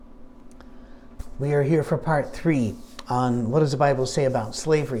We are here for part 3 on what does the Bible say about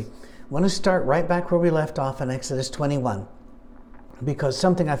slavery. I want to start right back where we left off in Exodus 21, because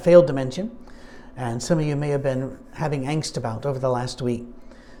something I failed to mention, and some of you may have been having angst about over the last week.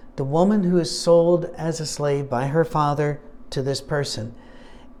 The woman who is sold as a slave by her father to this person,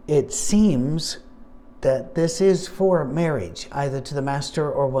 it seems that this is for marriage, either to the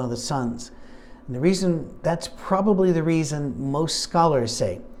master or one of the sons. And the reason, that's probably the reason most scholars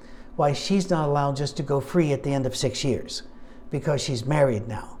say why she's not allowed just to go free at the end of 6 years, because she's married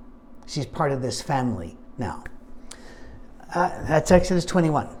now. She's part of this family now. That's Exodus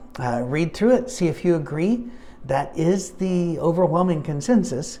 21. Read through it, see if you agree. That is the overwhelming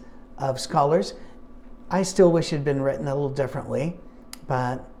consensus of scholars. I still wish it had been written a little differently,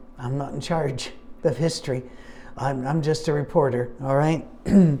 but I'm not in charge of history. I'm just a reporter, all right?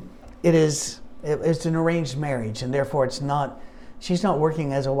 It's an arranged marriage, and therefore she's not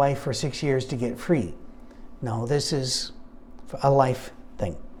working as a wife for 6 years to get free. No, this is a life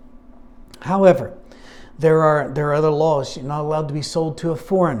thing. However, there are other laws. You're not allowed to be sold to a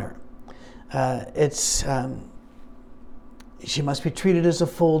foreigner. She must be treated as a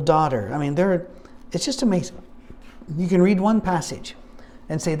full daughter. I mean, it's just amazing. You can read one passage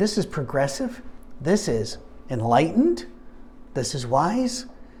and say, this is progressive, this is enlightened, this is wise,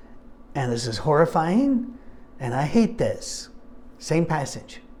 and this is horrifying, and I hate this. Same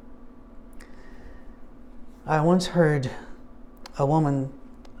passage. I once heard a woman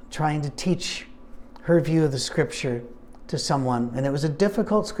trying to teach her view of the scripture to someone, and it was a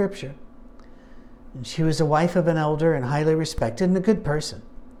difficult scripture. And she was the wife of an elder and highly respected and a good person.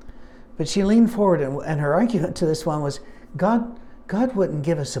 But she leaned forward, and her argument to this one was, God wouldn't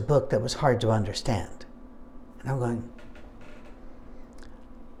give us a book that was hard to understand. And I'm going,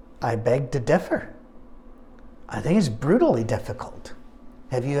 I beg to differ. I think it's brutally difficult.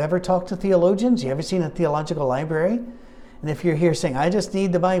 Have you ever talked to theologians? You ever seen a theological library? And if you're here saying, I just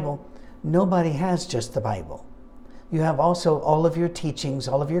need the Bible, nobody has just the Bible. You have also all of your teachings,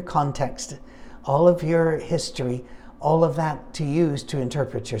 all of your context, all of your history, all of that to use to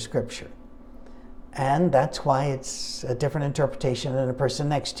interpret your scripture. And that's why it's a different interpretation than a person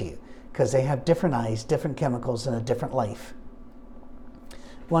next to you, because they have different eyes, different chemicals, and a different life.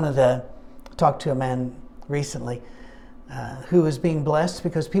 Talked to a man recently who was being blessed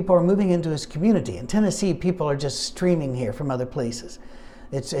because people are moving into his community. In Tennessee, people are just streaming here from other places.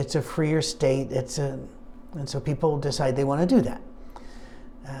 It's a freer state, and so people decide they want to do that.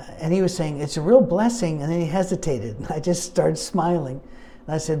 And he was saying, it's a real blessing, and then he hesitated. And I just started smiling.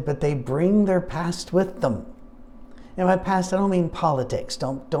 And I said, but they bring their past with them. And by past, I don't mean politics.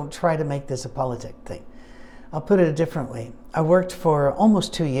 Don't try to make this a politic thing. I'll put it a different way. I worked for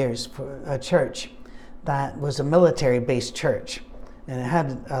almost 2 years for a church that was a military-based church, and it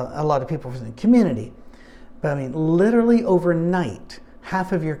had a lot of people from the community. But I mean, literally overnight,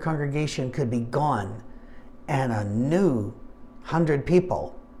 half of your congregation could be gone, and a new 100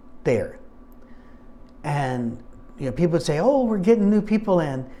 people there. And people would say, oh, we're getting new people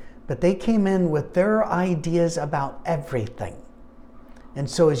in, but they came in with their ideas about everything. And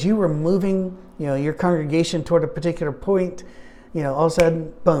so as you were moving, your congregation toward a particular point, all of a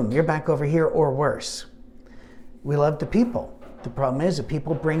sudden, boom, you're back over here or worse. We love the people. The problem is that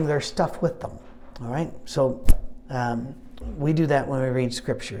people bring their stuff with them. All right? So we do that when we read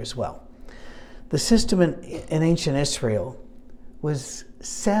scripture as well. The system in ancient Israel was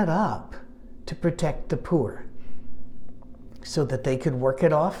set up to protect the poor so that they could work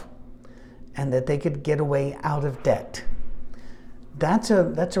it off and that they could get away out of debt. That's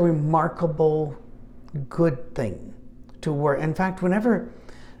a remarkable good thing to work. In fact, whenever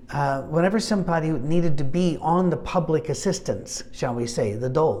somebody needed to be on the public assistance, shall we say, the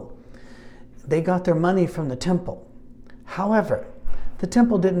dole, they got their money from the temple. However, the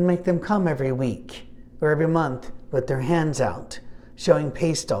temple didn't make them come every week or every month with their hands out, showing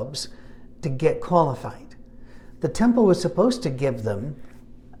pay stubs to get qualified. The temple was supposed to give them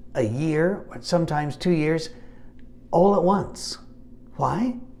a year, sometimes 2 years, all at once.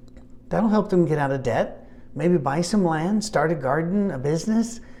 Why? That'll help them get out of debt, maybe buy some land, start a garden, a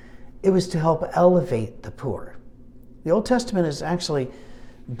business. It was to help elevate the poor. The Old Testament is actually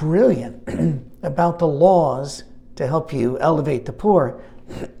brilliant about the laws to help you elevate the poor.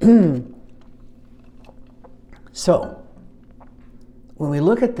 So, when we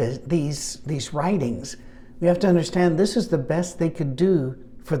look at these writings, we have to understand this is the best they could do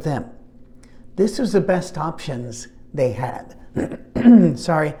for them. This was the best options they had.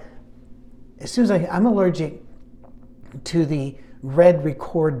 Sorry. As soon as I'm allergic to the red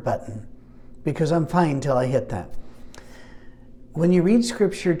record button because I'm fine till I hit that. When you read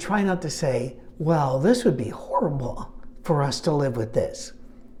scripture, try not to say, well, this would be horrible for us to live with this.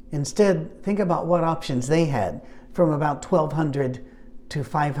 Instead, think about what options they had from about 1200 to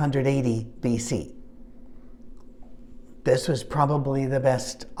 580 BC. This was probably the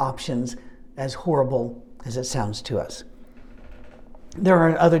best options, as horrible as it sounds to us. There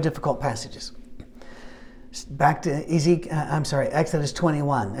are other difficult passages. Back to Exodus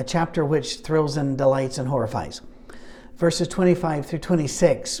 21, a chapter which thrills and delights and horrifies. Verses 25 through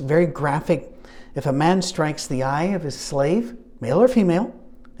 26, very graphic. If a man strikes the eye of his slave, male or female,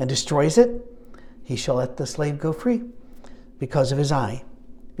 and destroys it, he shall let the slave go free because of his eye.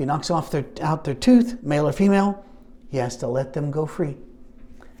 If he knocks out their tooth, male or female, he has to let them go free.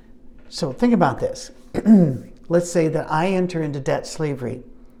 So think about this. Let's say that I enter into debt slavery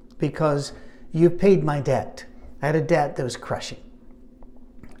because you've paid my debt. I had a debt that was crushing.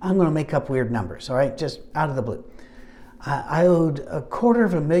 I'm going to make up weird numbers, all right, just out of the blue. I owed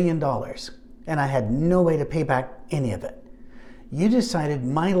 $250,000 and I had no way to pay back any of it. You decided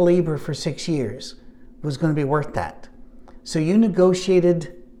my labor for 6 years was going to be worth that. So you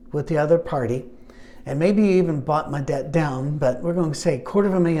negotiated with the other party, and maybe you even bought my debt down, but we're going to say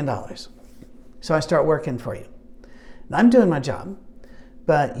 $250,000. So I start working for you. And I'm doing my job,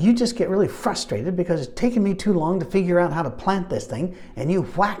 but you just get really frustrated because it's taken me too long to figure out how to plant this thing, and you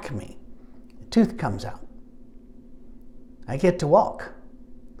whack me. The tooth comes out. I get to walk.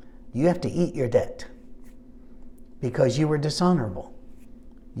 You have to eat your debt because you were dishonorable.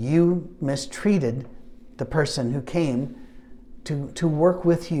 You mistreated the person who came to work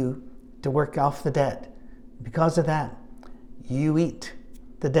with you to work off the debt. Because of that, you eat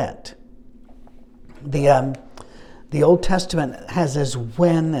the debt. The Old Testament has this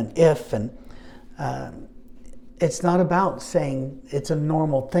when and if, and it's not about saying it's a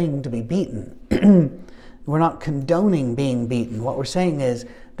normal thing to be beaten. We're not condoning being beaten. What we're saying is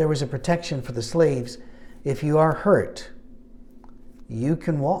there was a protection for the slaves. If you are hurt, you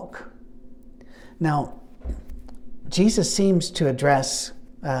can walk. Now, Jesus seems to address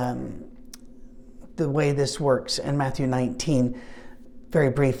the way this works in Matthew 19 very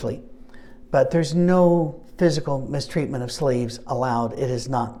briefly. But there's no physical mistreatment of slaves allowed. It is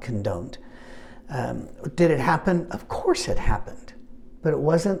not condoned. Did it happen? Of course it happened. But it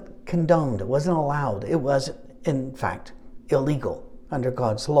wasn't condoned. It wasn't allowed. It was, in fact, illegal under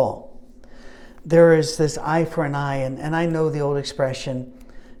God's law. There is this eye for an eye, and I know the old expression,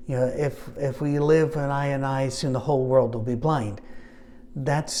 if we live an eye and eye, soon the whole world will be blind.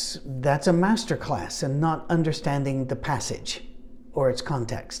 That's a master class in not understanding the passage or its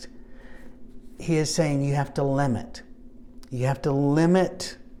context. He is saying you have to limit. You have to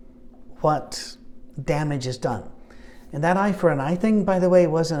limit what damage is done. And that eye for an eye thing, by the way,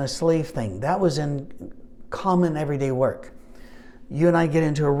 wasn't a slave thing. That was in common everyday work. You and I get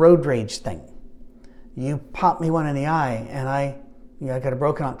into a road rage thing. You pop me one in the eye, and I got a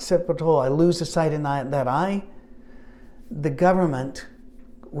broken occipital, I lose the sight in that eye. The government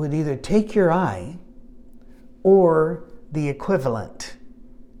would either take your eye or the equivalent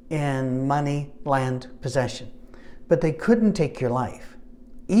in money, land, possession. But they couldn't take your life.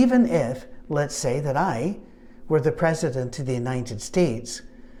 Even if, let's say that I were the president of the United States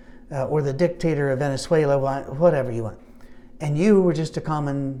or the dictator of Venezuela, whatever you want, and you were just a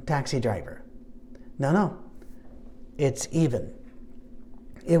common taxi driver. No. It's even.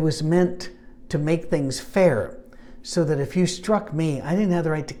 It was meant to make things fair so that if you struck me, I didn't have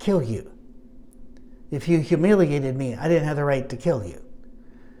the right to kill you. If you humiliated me, I didn't have the right to kill you.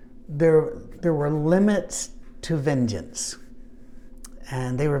 There were limits to vengeance,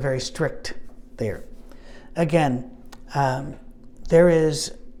 and they were very strict there. Again, there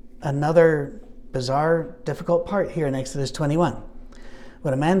is another bizarre, difficult part here in Exodus 21.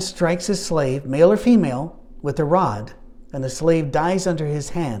 When a man strikes his slave, male or female, with a rod, and the slave dies under his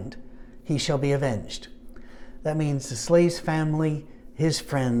hand, he shall be avenged. That means the slave's family, his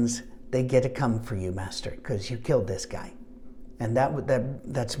friends, they get to come for you, master, because you killed this guy. And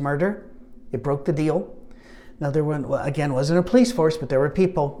that's murder. It broke the deal. Now, there wasn't a police force, but there were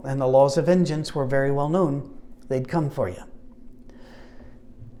people, and the laws of vengeance were very well known. They'd come for you.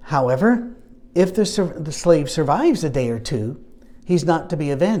 However, if the slave survives a day or two, he's not to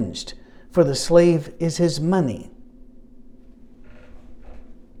be avenged, for the slave is his money.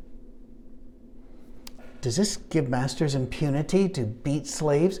 Does this give masters impunity to beat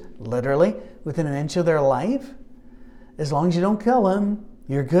slaves, literally, within an inch of their life? As long as you don't kill them,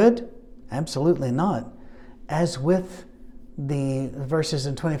 you're good? Absolutely not. As with the verses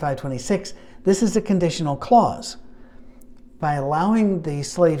in 25-26, this is a conditional clause. By allowing the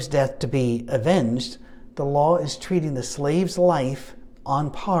slave's death to be avenged, the law is treating the slave's life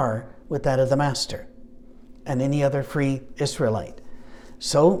on par with that of the master and any other free Israelite.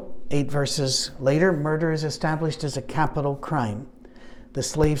 So, 8 verses later, murder is established as a capital crime. The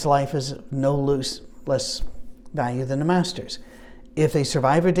slave's life is no less value than the master's. If they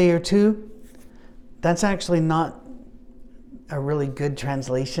survive a day or two, that's actually not a really good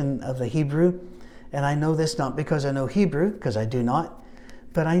translation of the Hebrew. And I know this not because I know Hebrew, because I do not,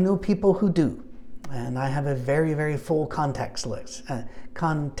 but I know people who do. And I have a very, very full contacts list.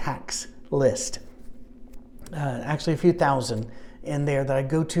 Actually a few thousand in there that I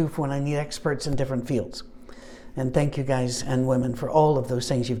go to for when I need experts in different fields. And thank you guys and women for all of those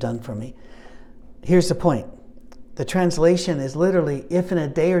things you've done for me. Here's the point. The translation is literally, if in a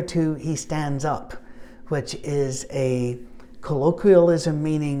day or two he stands up, which is a colloquialism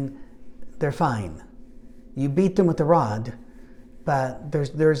meaning they're fine. You beat them with the rod, but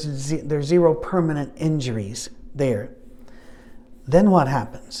there's zero permanent injuries there. Then what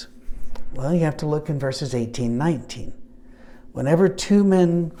happens? Well, you have to look in verses 18, 19. Whenever two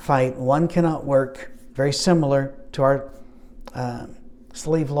men fight, one cannot work, very similar to our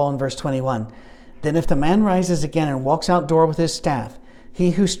slave law in verse 21. Then if the man rises again and walks outdoor with his staff,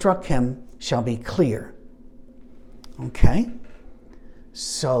 he who struck him shall be clear. Okay?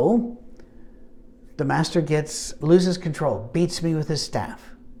 So, the master loses control, beats me with his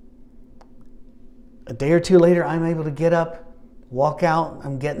staff. A day or two later, I'm able to get up, walk out,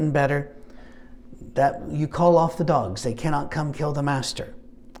 I'm getting better. That you call off the dogs. They cannot come kill the master.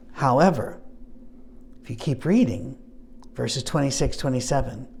 However, if you keep reading, verses 26,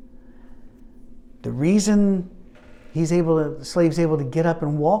 27, the reason the slave's able to get up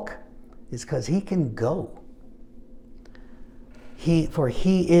and walk is because he can go. For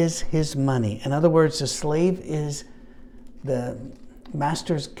he is his money. In other words, the slave is the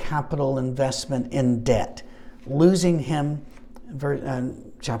master's capital investment in debt. Losing him,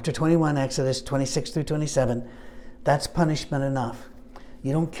 chapter 21, Exodus 26 through 27, that's punishment enough.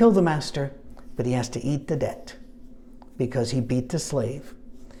 You don't kill the master, but he has to eat the debt because he beat the slave.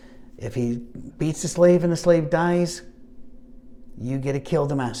 If he beats the slave and the slave dies, you get to kill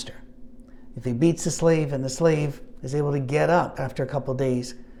the master. If he beats the slave and the slave is able to get up after a couple of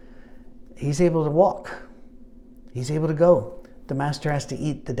days, he's able to walk. He's able to go. The master has to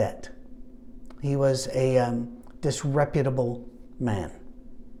eat the debt. He was a disreputable man.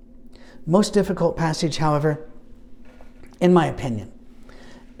 Most difficult passage, however, in my opinion,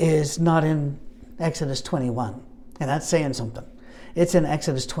 is not in Exodus 21. And that's saying something. It's in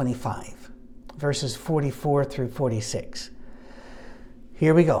Exodus 25, verses 44 through 46.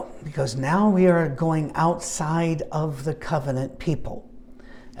 Here we go, because now we are going outside of the covenant people.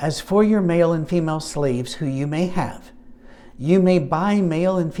 As for your male and female slaves who you may have, you may buy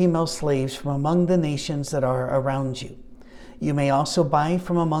male and female slaves from among the nations that are around you. You may also buy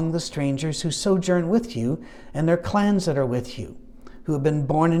from among the strangers who sojourn with you and their clans that are with you, who have been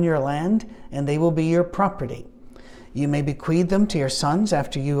born in your land, and they will be your property. You may bequeath them to your sons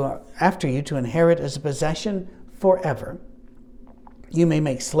after you to inherit as a possession forever. You may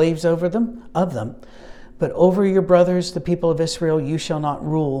make slaves of them, but over your brothers, the people of Israel, you shall not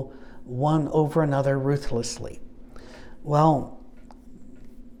rule one over another ruthlessly. Well,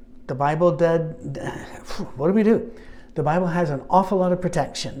 the Bible what do we do? The Bible has an awful lot of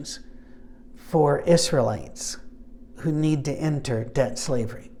protections for Israelites who need to enter debt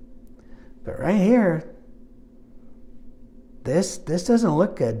slavery. But right here, this doesn't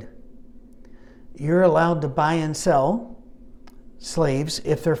look good. You're allowed to buy and sell slaves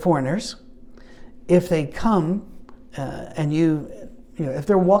if they're foreigners. If they come and if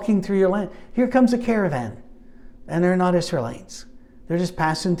they're walking through your land, here comes a caravan and they're not Israelites. They're just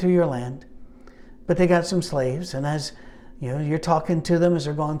passing through your land, but they got some slaves, and as you're talking to them as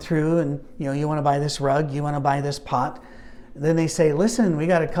they're going through, and you want to buy this rug, you want to buy this pot. Then they say, listen, we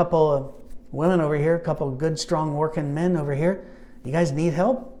got a couple of women over here, a couple of good, strong working men over here. You guys need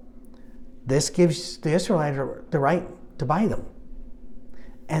help? This gives the Israelite the right to buy them.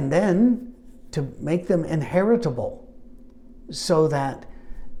 And then to make them inheritable, so that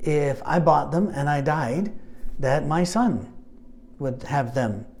if I bought them and I died, that my son would have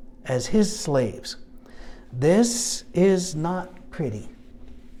them as his slaves. This is not pretty.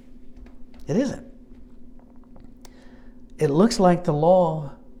 It isn't. It looks like the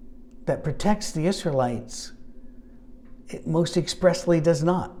law that protects the Israelites, it most expressly does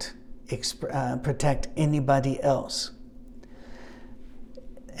not protect anybody else.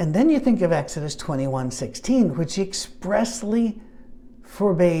 And then you think of Exodus 21:16, which expressly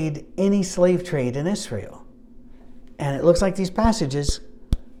forbade any slave trade in Israel. And it looks like these passages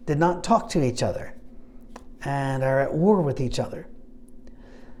did not talk to each other and are at war with each other.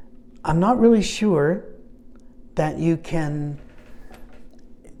 I'm not really sure that you can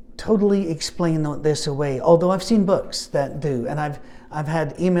totally explain this away, although I've seen books that do, and I've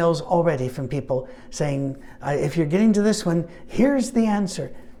had emails already from people saying, if you're getting to this one, here's the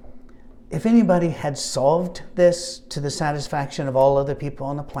answer. If anybody had solved this to the satisfaction of all other people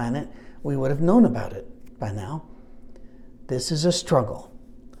on the planet, we would have known about it by now. This is a struggle.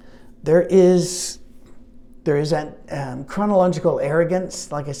 There is that chronological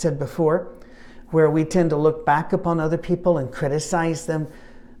arrogance, like I said before, where we tend to look back upon other people and criticize them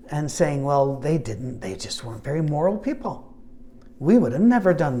and saying, well, they just weren't very moral people. We would have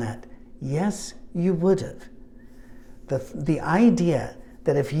never done that. Yes, you would have. The idea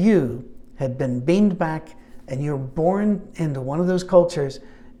that if you had been beamed back and you're born into one of those cultures,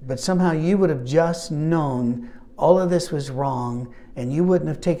 but somehow you would have just known all of this was wrong and you wouldn't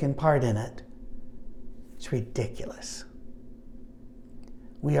have taken part in it, it's ridiculous.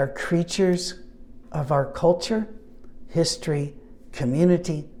 We are creatures of our culture, history,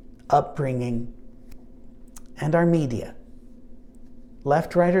 community, upbringing, and our media.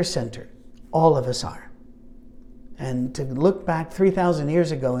 Left, right, or center, all of us are. And to look back 3,000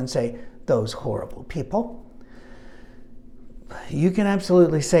 years ago and say, those horrible people, you can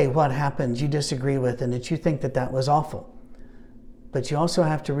absolutely say what happened you disagree with and that you think that was awful. But you also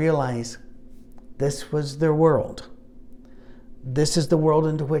have to realize this was their world. This is the world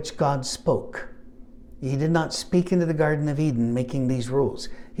into which God spoke. He did not speak into the Garden of Eden making these rules.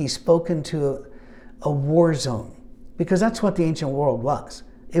 He spoke into a war zone, because that's what the ancient world was.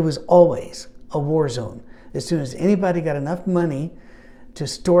 It was always a war zone. As soon as anybody got enough money to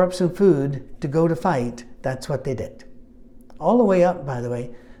store up some food to go to fight, that's what they did. All the way up, by the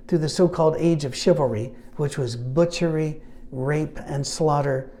way, through the so-called age of chivalry, which was butchery, rape, and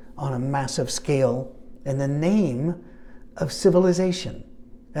slaughter on a massive scale in the name of civilization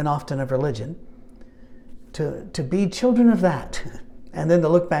and often of religion. To be children of that, and then to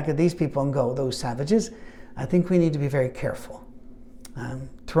look back at these people and go, those savages, I think we need to be very careful.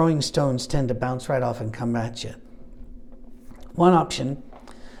 Throwing stones tend to bounce right off and come at you. One option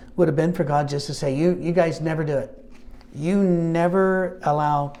would have been for God just to say, you guys never do it. You never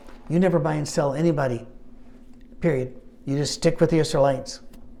buy and sell anybody, period. You just stick with the Israelites.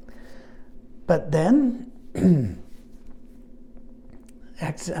 But then,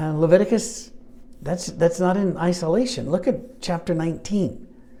 Leviticus, that's not in isolation. Look at chapter 19,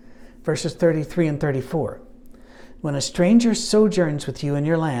 verses 33 and 34. When a stranger sojourns with you in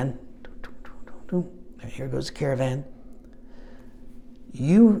your land, here goes the caravan,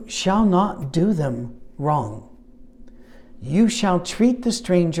 you shall not do them wrong. You shall treat the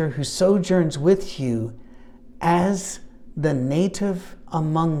stranger who sojourns with you as the native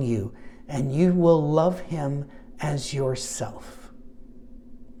among you, and you will love him as yourself.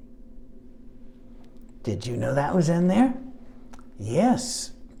 Did you know that was in there?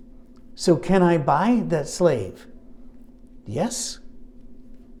 Yes. So can I buy that slave? Yes.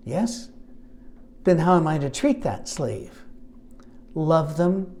 Yes. Then how am I to treat that slave? Love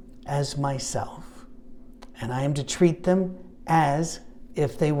them as myself. And I am to treat them as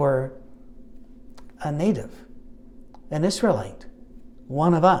if they were a native, an Israelite,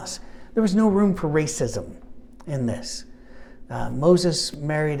 one of us. There was no room for racism in this. Moses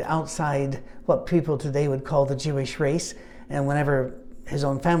married outside what people today would call the Jewish race, and whenever his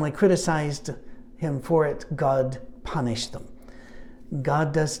own family criticized him for it, God punished them.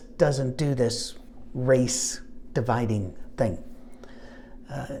 God doesn't do this race dividing thing.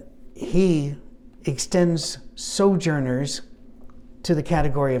 He extends sojourners to the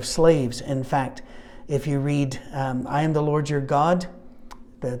category of slaves. In fact, if you read, I am the Lord your God,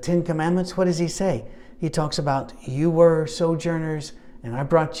 the Ten Commandments, what does he say? He talks about, you were sojourners and I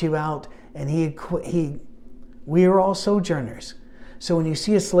brought you out, and we are all sojourners. So when you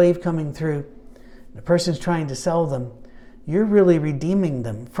see a slave coming through, the person's trying to sell them, you're really redeeming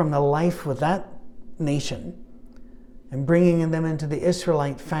them from the life with that nation and bringing them into the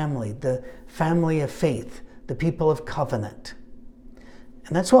Israelite family, the family of faith, the people of covenant.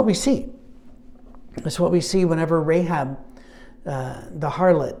 And that's what we see. That's what we see whenever Rahab, the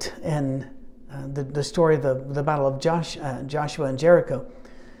harlot, and the story of the battle of Joshua and Jericho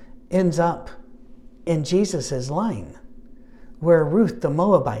ends up in Jesus' line, where Ruth the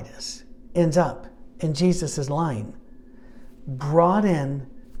Moabitess ends up in Jesus' line, brought in,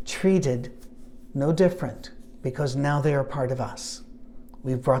 treated no different, because now they are part of us.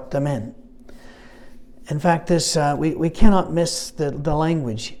 We've brought them in. In fact, this we cannot miss the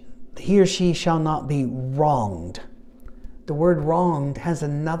language. He or she shall not be wronged. The word wronged has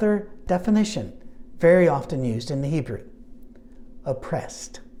another definition, very often used in the Hebrew.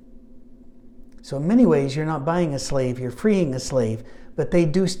 Oppressed. So in many ways, you're not buying a slave, you're freeing a slave, but they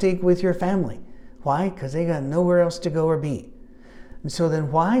do stick with your family. Why? Because they got nowhere else to go or be. And so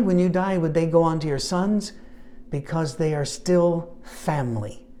then why, when you die, would they go on to your sons? Because they are still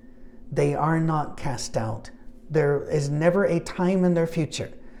family. They are not cast out. There is never a time in their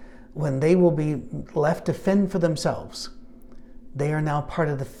future when they will be left to fend for themselves. They are now part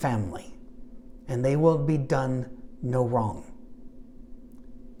of the family, and they will be done no wrong.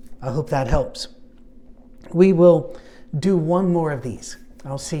 I hope that helps. We will do one more of these.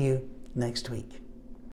 I'll see you next week.